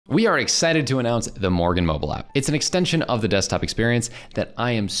We are excited to announce the Morgen mobile app. It's an extension of the desktop experience that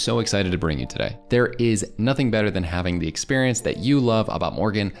I am so excited to bring you today. There is nothing better than having the experience that you love about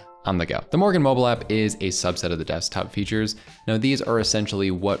Morgen on the go. The Morgen mobile app is a subset of the desktop features. Now, these are essentially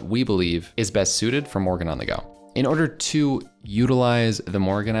what we believe is best suited for Morgen on the go. In order to utilize the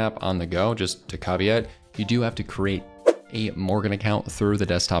Morgen app on the go, just to caveat, you do have to create a Morgen account through the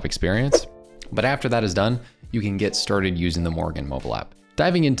desktop experience. But after that is done, you can get started using the Morgen mobile app.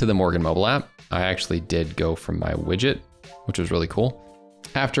 Diving into the Morgen mobile app, I actually did go from my widget, which was really cool.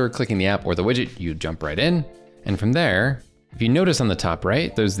 After clicking the app or the widget, you jump right in. And from there, if you notice on the top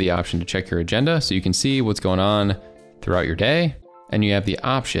right, there's the option to check your agenda so you can see what's going on throughout your day. And you have the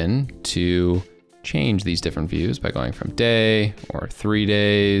option to change these different views by going from day or 3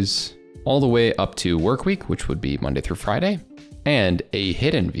 days, all the way up to work week, which would be Monday through Friday. And a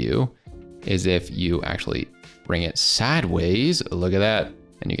hidden view is if you actually bring it sideways, look at that.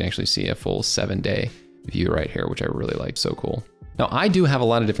 And you can actually see a full 7-day view right here, which I really like, so cool. Now I do have a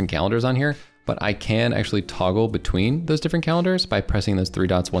lot of different calendars on here, but I can actually toggle between those different calendars by pressing those 3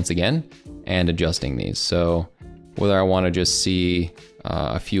 dots once again and adjusting these. So whether I wanna just see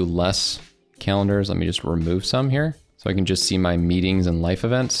a few less calendars, let me just remove some here. So I can just see my meetings and life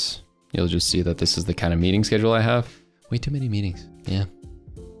events. You'll just see that this is the kind of meeting schedule I have. Way too many meetings, yeah.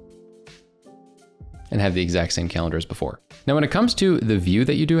 And have the exact same calendar as before. Now, when it comes to the view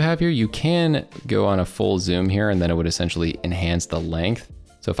that you do have here, you can go on a full zoom here and then it would essentially enhance the length.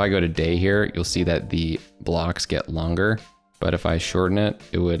 So if I go to day here, you'll see that the blocks get longer, but if I shorten it,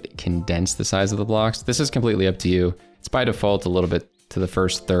 it would condense the size of the blocks. This is completely up to you. It's by default a little bit to the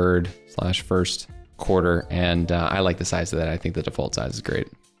first third / first quarter, and I like the size of that. I think the default size is great.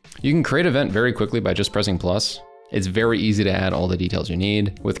 You can create an event very quickly by just pressing plus. It's very easy to add all the details you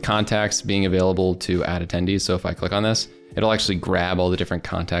need, with contacts being available to add attendees. So if I click on this, it'll actually grab all the different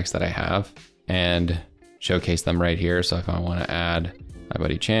contacts that I have and showcase them right here. So if I want to add my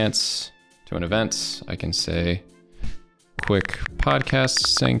buddy Chance to an event, I can say quick podcast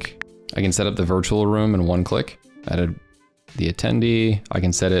sync. I can set up the virtual room in one click. Added the attendee. I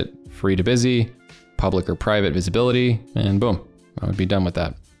can set it free to busy, public or private visibility, and boom, I would be done with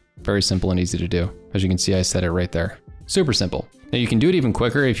that. Very simple and easy to do. As you can see, I set it right there. Super simple. Now you can do it even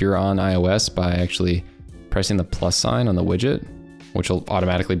quicker if you're on iOS by actually pressing the plus sign on the widget, which will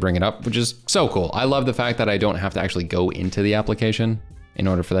automatically bring it up, which is so cool. I love the fact that I don't have to actually go into the application in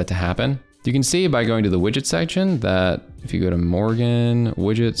order for that to happen. You can see by going to the widget section that if you go to Morgen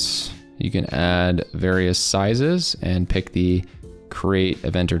widgets, you can add various sizes and pick the create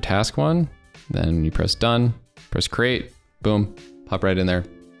event or task one. Then you press done, press create, boom, pop right in there.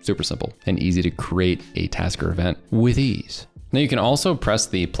 Super simple and easy to create a task or event with ease. Now you can also press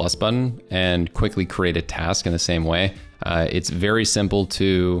the plus button and quickly create a task in the same way. It's very simple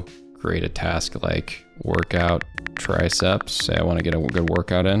to create a task like workout triceps. Say I want to get a good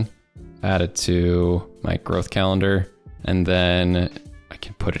workout in, add it to my growth calendar, and then I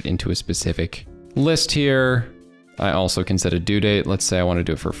can put it into a specific list here. I also can set a due date. Let's say I want to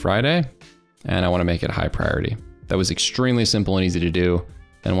do it for Friday and I want to make it high priority. That was extremely simple and easy to do.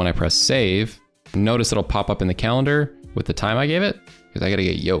 And when I press save, notice it'll pop up in the calendar with the time I gave it, because I gotta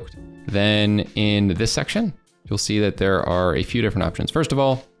get yoked. Then in this section, you'll see that there are a few different options. First of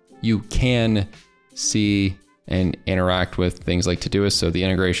all, you can see and interact with things like Todoist, so the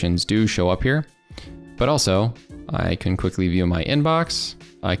integrations do show up here. But also, I can quickly view my inbox.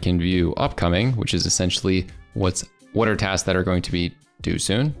 I can view upcoming, which is essentially what are tasks that are going to be due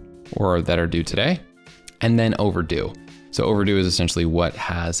soon or that are due today, and then overdue. So overdue is essentially what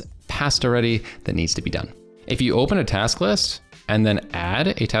has passed already that needs to be done. If you open a task list and then add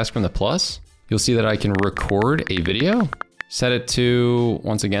a task from the plus, you'll see that I can record a video, set it to,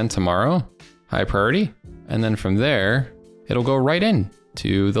 once again, tomorrow, high priority. And then from there, it'll go right in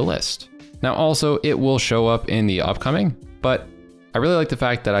to the list. Now also it will show up in the upcoming, but I really like the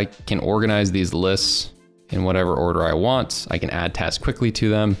fact that I can organize these lists in whatever order I want. I can add tasks quickly to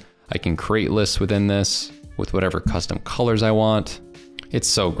them. I can create lists within this with whatever custom colors I want. It's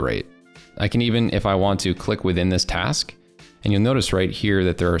so great. I can even, if I want to, click within this task, and you'll notice right here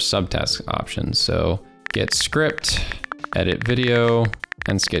that there are subtask options. So get script, edit video,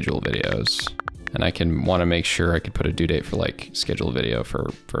 and schedule videos. And I can want to make sure I could put a due date for like schedule video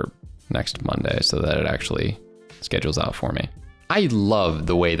for next Monday so that it actually schedules out for me. I love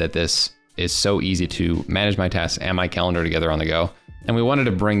the way that this is so easy to manage my tasks and my calendar together on the go. And we wanted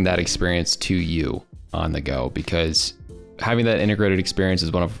to bring that experience to you on the go, because having that integrated experience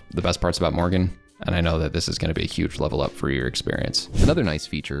is one of the best parts about Morgen. And I know that this is going to be a huge level up for your experience. Another nice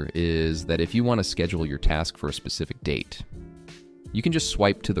feature is that if you want to schedule your task for a specific date, you can just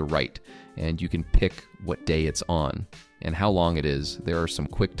swipe to the right and you can pick what day it's on and how long it is. There are some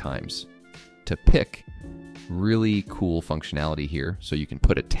quick times to pick. Really cool functionality here. So you can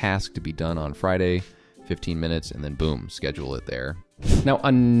put a task to be done on Friday, 15 minutes, and then boom, schedule it there. Now,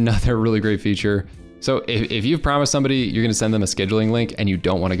 another really great feature. So if you've promised somebody you're gonna send them a scheduling link and you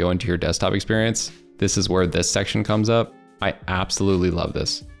don't wanna go into your desktop experience, this is where this section comes up. I absolutely love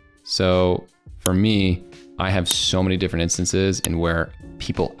this. So for me, I have so many different instances in where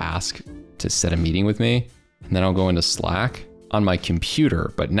people ask to set a meeting with me, and then I'll go into Slack on my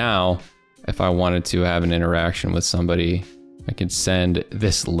computer. But now, if I wanted to have an interaction with somebody, I could send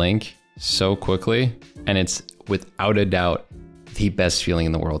this link so quickly, and it's without a doubt the best feeling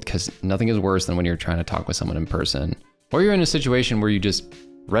in the world, because nothing is worse than when you're trying to talk with someone in person, or you're in a situation where you just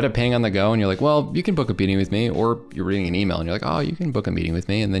read a ping on the go and you're like, well, you can book a meeting with me, or you're reading an email and you're like, oh, you can book a meeting with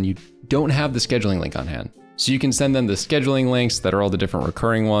me, and then you don't have the scheduling link on hand. So you can send them the scheduling links that are all the different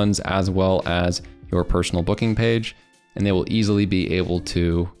recurring ones, as well as your personal booking page, and they will easily be able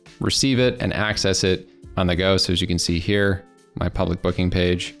to receive it and access it on the go. So as you can see here, my public booking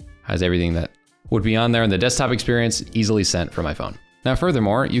page has everything that would be on there, and the desktop experience easily sent from my phone. Now,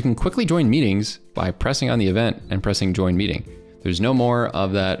 furthermore, you can quickly join meetings by pressing on the event and pressing join meeting. There's no more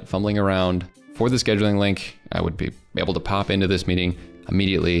of that fumbling around for the scheduling link. I would be able to pop into this meeting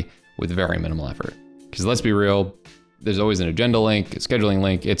immediately with very minimal effort. Because let's be real, there's always an agenda link, a scheduling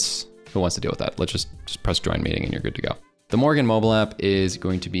link. It's who wants to deal with that? Let's just press join meeting and you're good to go. The Morgen mobile app is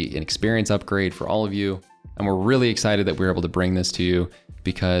going to be an experience upgrade for all of you. And we're really excited that we're able to bring this to you,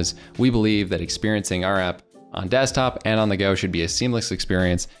 because we believe that experiencing our app on desktop and on the go should be a seamless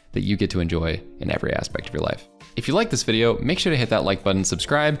experience that you get to enjoy in every aspect of your life. If you like this video, make sure to hit that like button,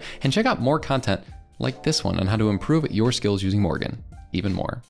 subscribe, and check out more content like this one on how to improve your skills using Morgen even more.